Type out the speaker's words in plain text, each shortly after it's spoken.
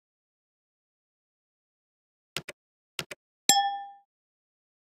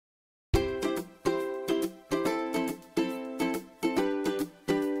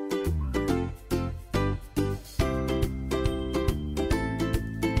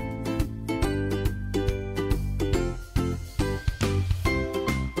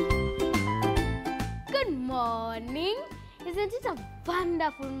Isn't it a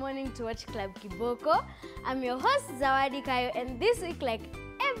wonderful morning to watch Club Kiboko? I'm your host Zawadi Kayo, and this week, like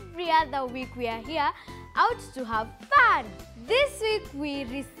every other week, we are here out to have fun. This week we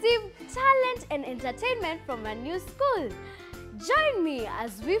received talent and entertainment from a new school. Join me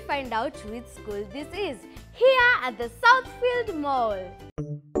as we find out which school this is, here at the Southfield Mall.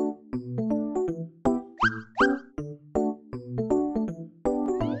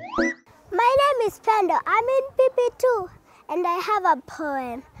 My name is Pendo. I'm in PP2 and I have a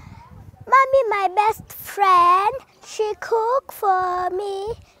poem. Mommy, my best friend, she cooks for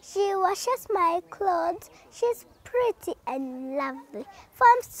me. She washes my clothes. She's pretty and lovely.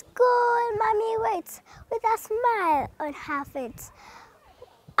 From school, Mommy waits with a smile on her face.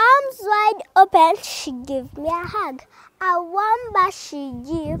 Arms wide open, she gives me a hug. A warm bath she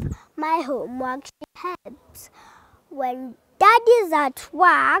gives, my homework she helps. When Daddy's at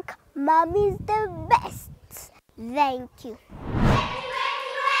work, Mommy's the best. Thank you.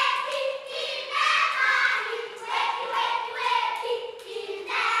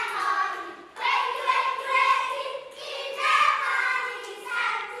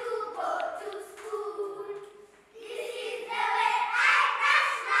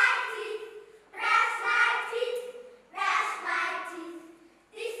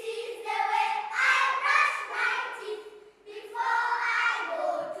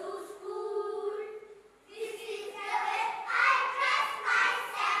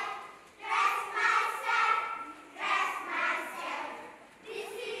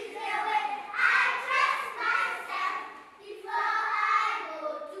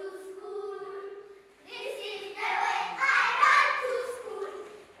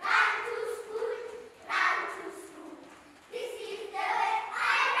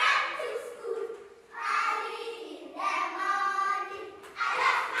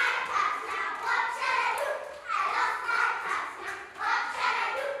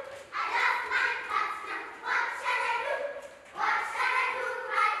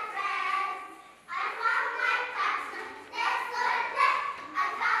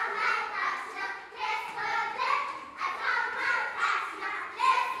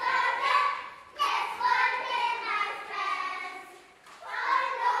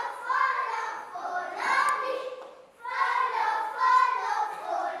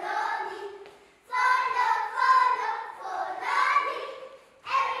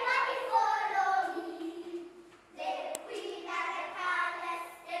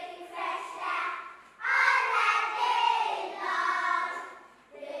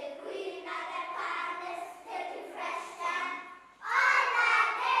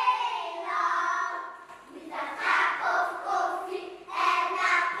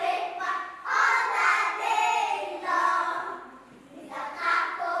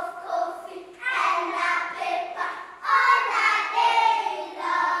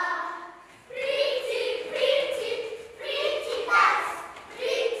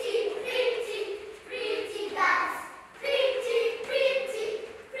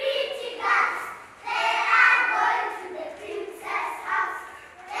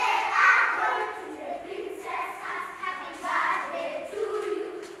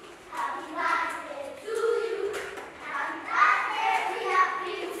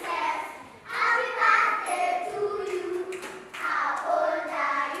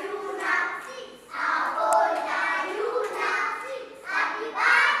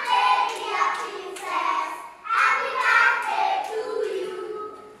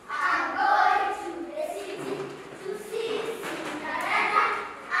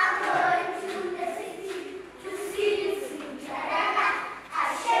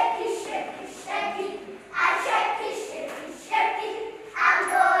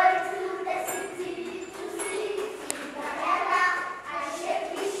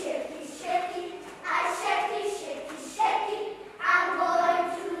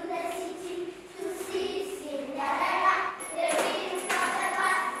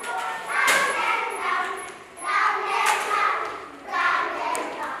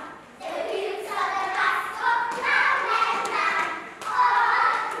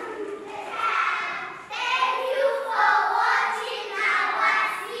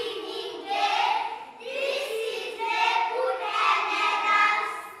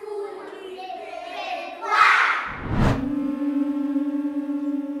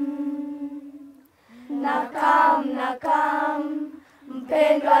 Nakam,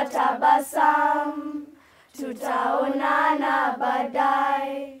 mpendwa tabasam, tutaonana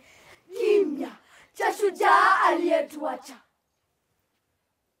baadaye. Kimya cha shujaa aliyetuacha.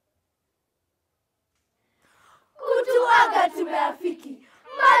 Kutuaga tumeafiki,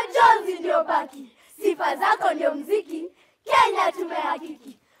 majonzi ndio baki. Sifa zako ndio mziki, Kenya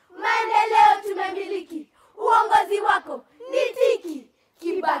tumehakiki, maendeleo tumemiliki, uongozi wako ni tiki,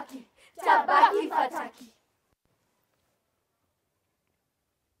 Kibaki, tabaki fataki.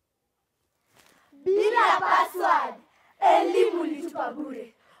 Bila password, elimu litupa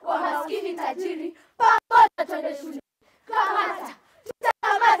bure, wa maskini tajiri, pamoja twende shule. Kamata,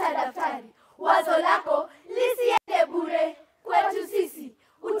 tutakamata daftari, wazo lako lisiende bure, kwetu sisi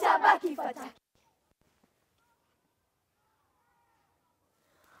utabaki fataki.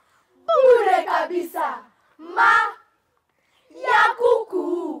 Bure kabisa, ya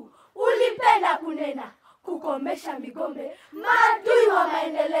kuku, ulipenda kunena, kukomesha migombe, maadui wa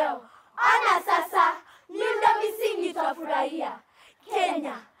maendeleo. Ana sasa, miundo misingi twafurahia,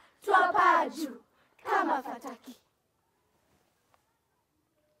 Kenya twapaa juu kama fataki.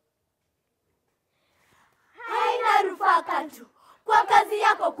 Haina rufaa kantu, kwa kazi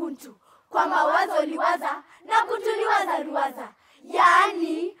yako kuntu, kwa mawazo liwaza na kutuliwaza ruwaza,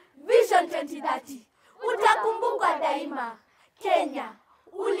 yaani Vision 2030, utakumbukwa daima, Kenya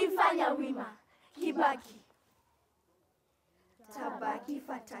ulifanya wima, Kibaki, tabaki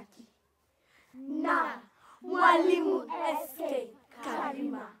fataki. Na Mwalimu SK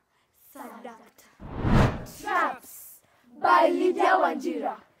Karima Sadakta. Traps by Lydia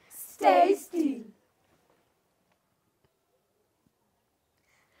Wanjira. Stay still.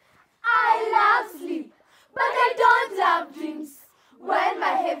 I love sleep, but I don't love dreams. When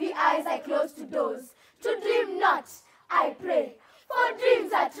my heavy eyes I close to doors, to dream not, I pray, for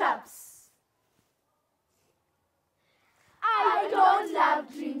dreams are traps. I don't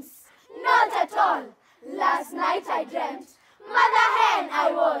love dreams, not at all. Last night I dreamt, mother hen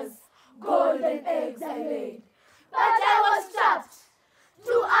I was, golden eggs I laid, but I was trapped.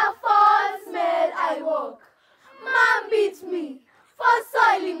 To a false smell I woke. Mom beat me for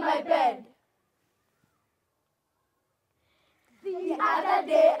soiling my bed. The other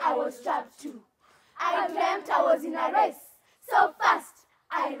day I was trapped too. I dreamt I was in a race, so fast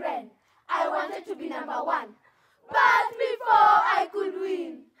I ran. I wanted to be number 1, but before I could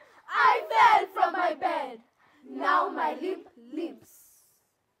win, I fell from my bed. Now my limp limps.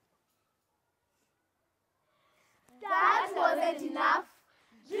 That wasn't enough.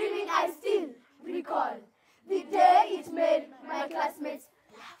 Dreaming I still recall the day it made my classmates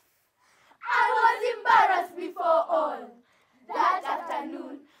laugh. I was embarrassed before all. That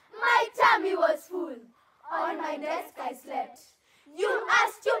afternoon, my tummy was full. On my desk I slept. You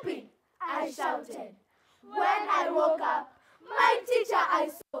are stupid, I shouted. When I woke up, my teacher I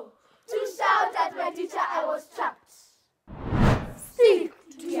saw. To shout at my teacher I was trapped. Stick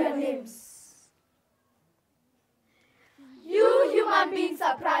to your names. You human beings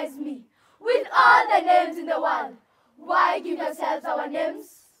surprise me with all the names in the world. Why give yourselves our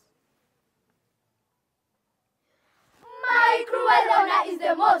names? My cruel owner is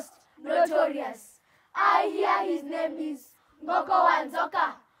the most notorious. I hear his name is Ngoko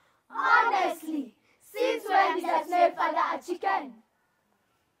Wanzoka. Honestly, since when did a slave father a chicken?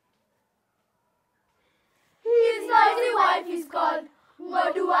 His noisy wife is called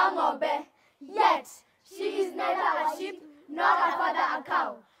Ngodua Ngobe, yet she is neither a sheep nor her father a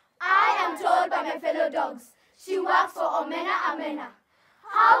cow. I am told by my fellow dogs she works for Omena Amena.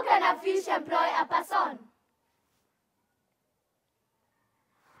 How can a fish employ a person?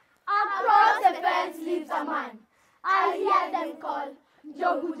 Across the fence lives a man. I hear them call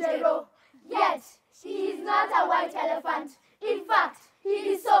Jogujero, yet he is not a white elephant. In fact, he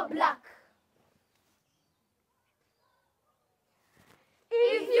is so black.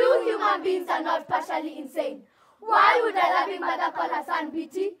 If you human beings are not partially insane, why would a loving mother call her son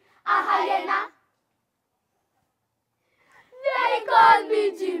Biti, a hyena? They call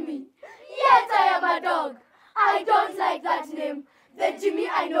me Jimmy, yet I am a dog. I don't like that name. The Jimmy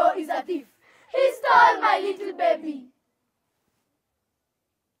I know is a thief. He stole my little baby.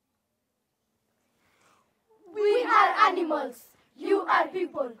 We are animals. You are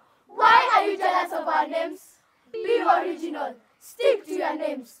people. Why are you jealous of our names? Be original. Stick to your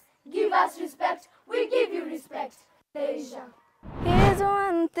names. Give us respect. We give you respect. Asia. Here's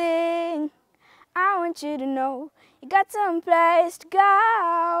one thing I want you to know. You got some place to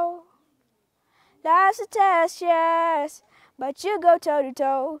go. Life's a test, yes, but you go toe to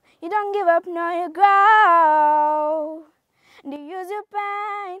toe. You don't give up, no, you grow. And you use your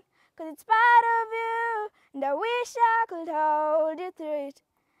pain, 'cause it's part of you. And I wish I could hold you through it.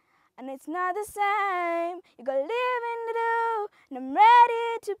 And it's not the same. You go live in the do, and I'm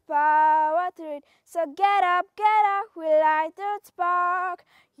ready to power through it. So get up, we'll light the spark.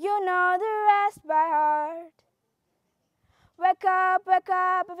 You know the rest by heart. We're wake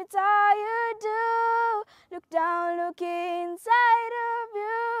up, if it's all you do. Look down, look inside of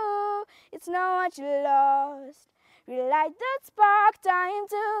you. It's not what you lost. Relight that spark, time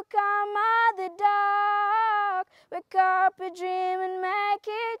to come out the dark. Wake up a dream and make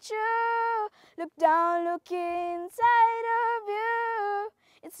it true. Look down, look inside of you.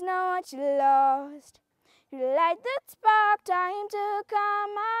 It's not what you lost. Relight that spark, time to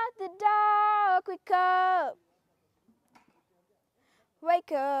come out the dark. Wake up.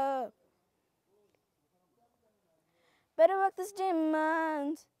 Wake up. Better work those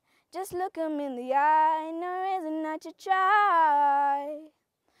demons. Just look 'em in the eye. No reason not to try.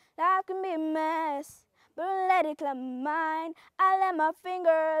 Life can be a mess, but don't let it climb my mind. I let my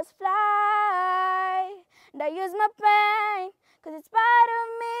fingers fly. And I use my pain, 'cause it's part of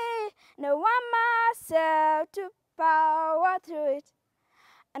me. And I want myself to power through it.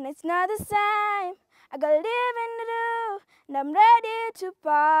 And it's not the same. I got living to do, and I'm ready to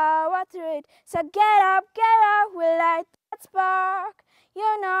power through it. So get up, we'll light that spark.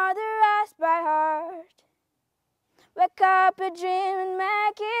 You know the rest by heart. Wake up a dream and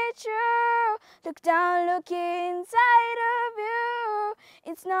make it true. Look down, look inside of you.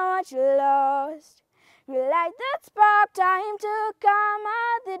 It's not what you lost. Relight that spark, time to come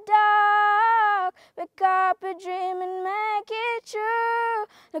out the dark. Wake up a dream and make it true.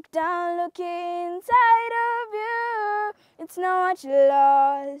 Look down, look inside of you. It's not what you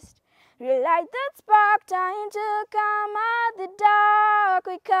lost. Relight that spark, time to come out the dark.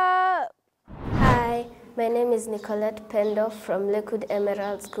 Wake up. Hi, my name is Nicolette Pendo from Lakewood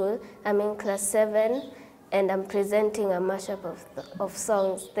Emerald School. I'm in class 7 and I'm presenting a mashup of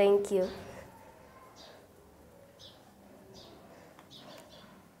songs. Thank you.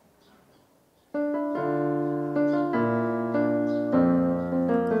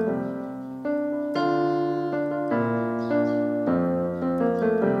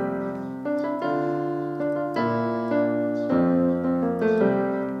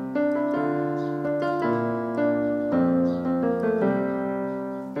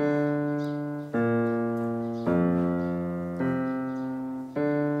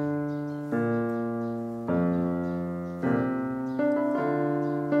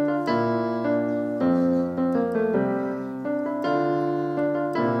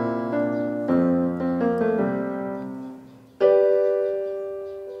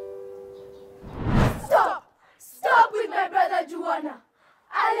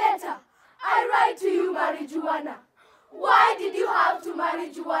 Marijuana. Why did you have to marry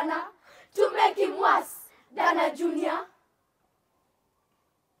Juana? To make him worse than a junior?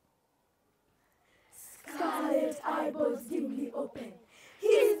 Scarlet eyeballs dimly open.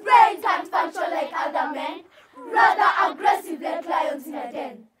 His brain can't function like other men, rather aggressive like lions in a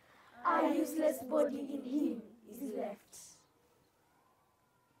den. A useless body in him is left.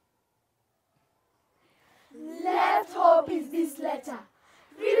 Left hope is this letter.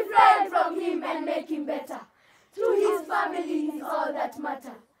 Refrain from him and make him better. To his family is all that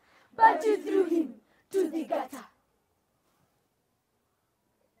matter. But you threw him to the gutter.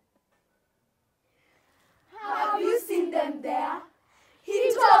 Have you seen them there?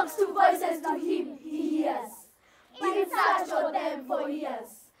 He talks to voices to him he hears, in search of them for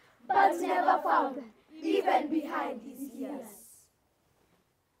years, but never found, even behind his ears.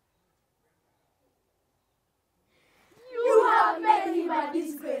 You have made him a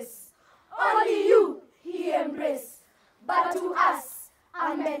disgrace. Only you he embraced, but to us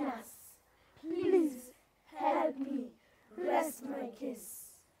a menace. Please help me rest my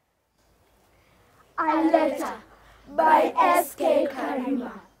case. A letter by S.K.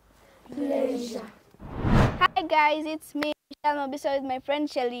 Karima. Pleasure. Hi guys, it's me, Michelle Mombasa, with my friend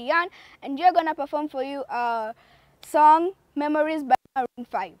Shelly Yan, and you're gonna perform for you a song, Memories by Maroon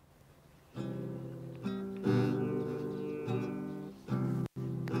 5.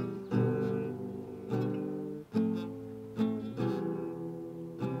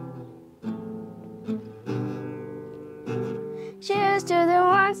 Cheers to the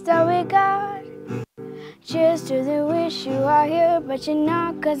ones that we got. Cheers to the wish you are here, but you're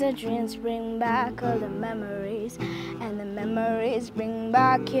not, 'cause the dreams bring back all the memories, and the memories bring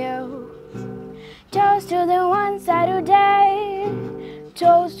back you. Toast to the ones that today.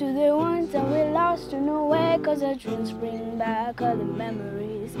 Toast to the ones that we lost in a way, 'cause the dreams bring back all the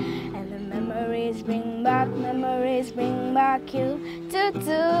memories, and the memories bring back you.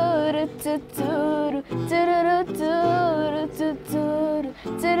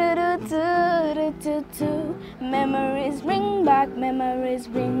 Memories bring back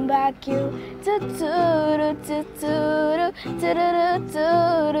you.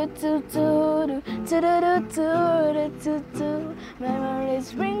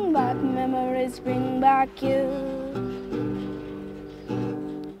 Memories bring back you.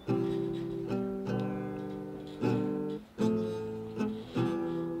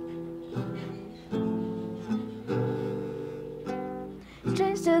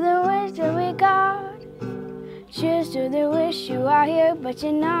 Cheers to the wish that we got. Cheers to the wish you are here, but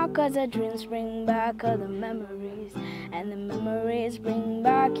you're not, 'cause the dreams bring back all the memories, and the memories bring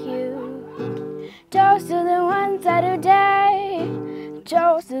back you. Toast to the ones that are dead.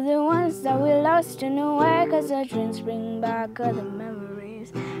 Toast to the ones that we lost in the way, 'cause the dreams bring back all the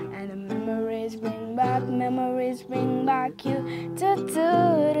memories, and the memories bring back you. Memories bring back you.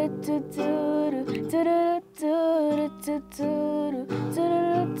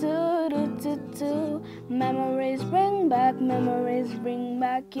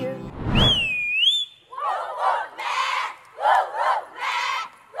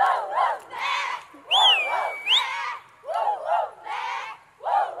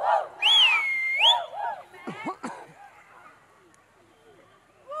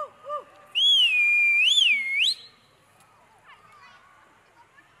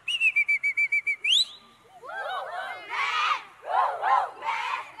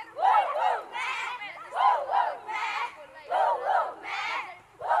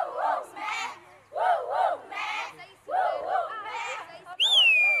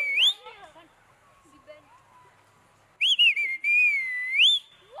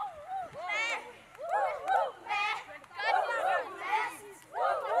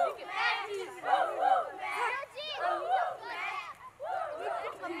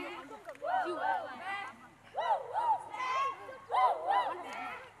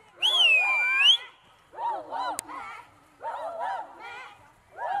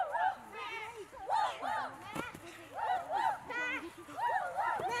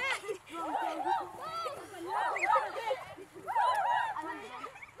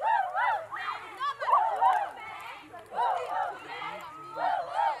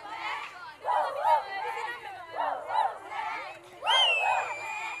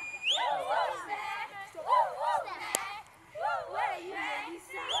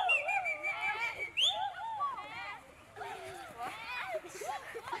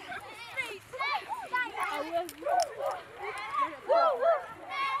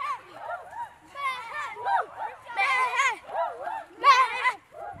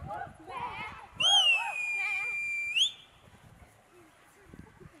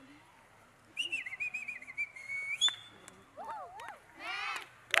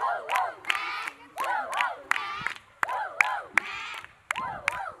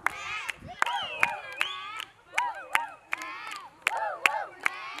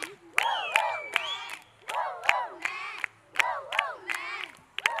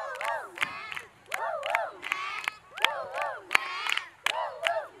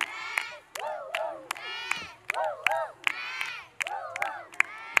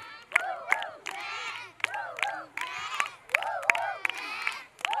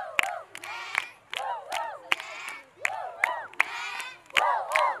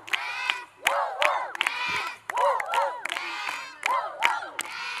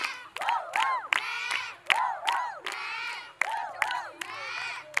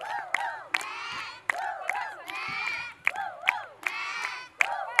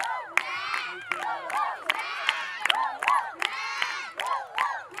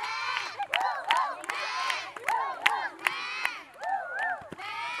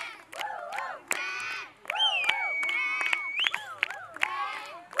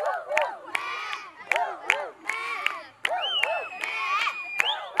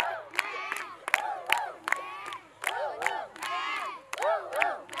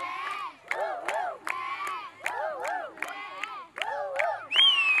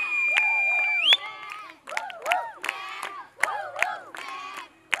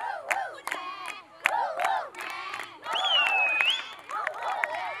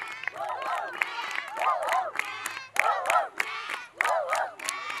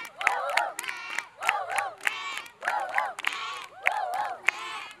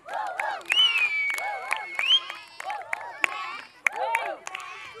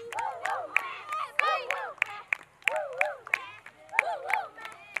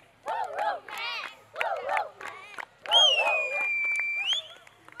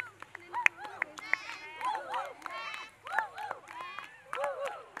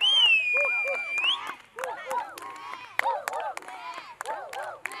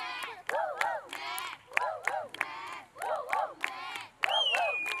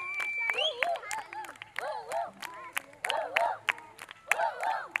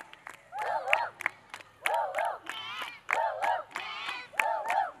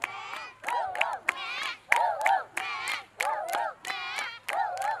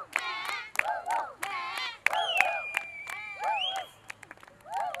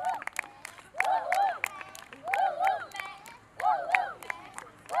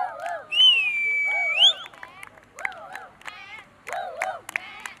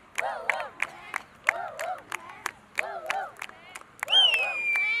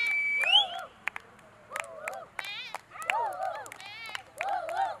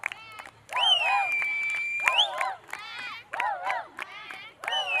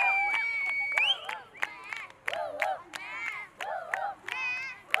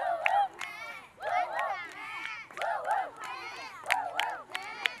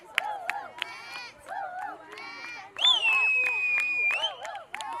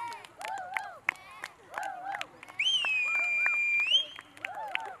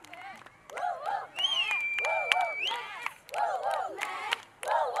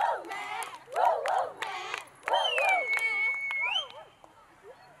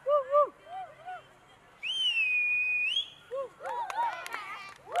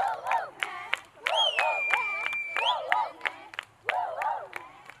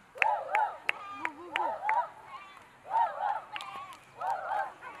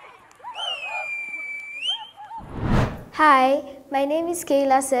 Hi, my name is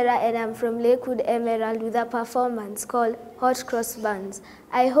Kayla Sarah and I'm from Lakewood Emerald with a performance called Hot Cross Buns.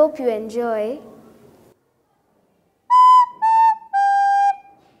 I hope you enjoy.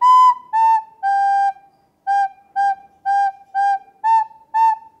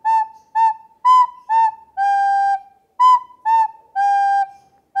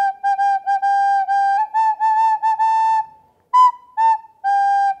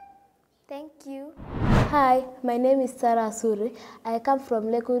 Thank you. Hi, my name is Sarah Asuri. I come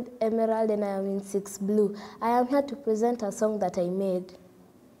from Lakewood Emerald and I am in 6 Blue. I am here to present a song that I made.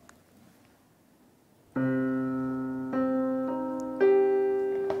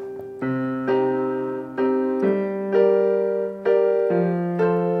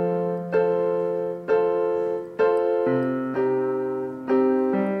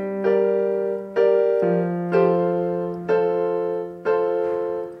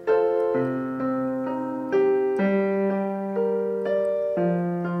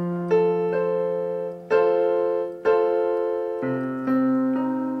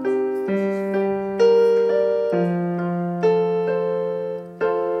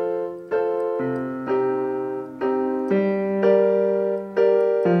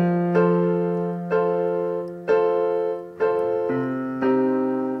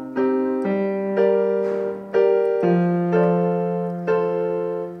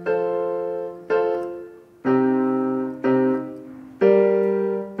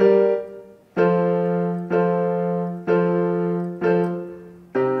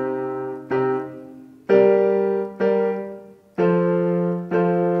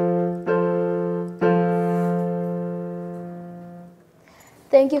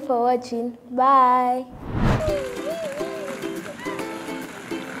 Thank you for watching. Bye.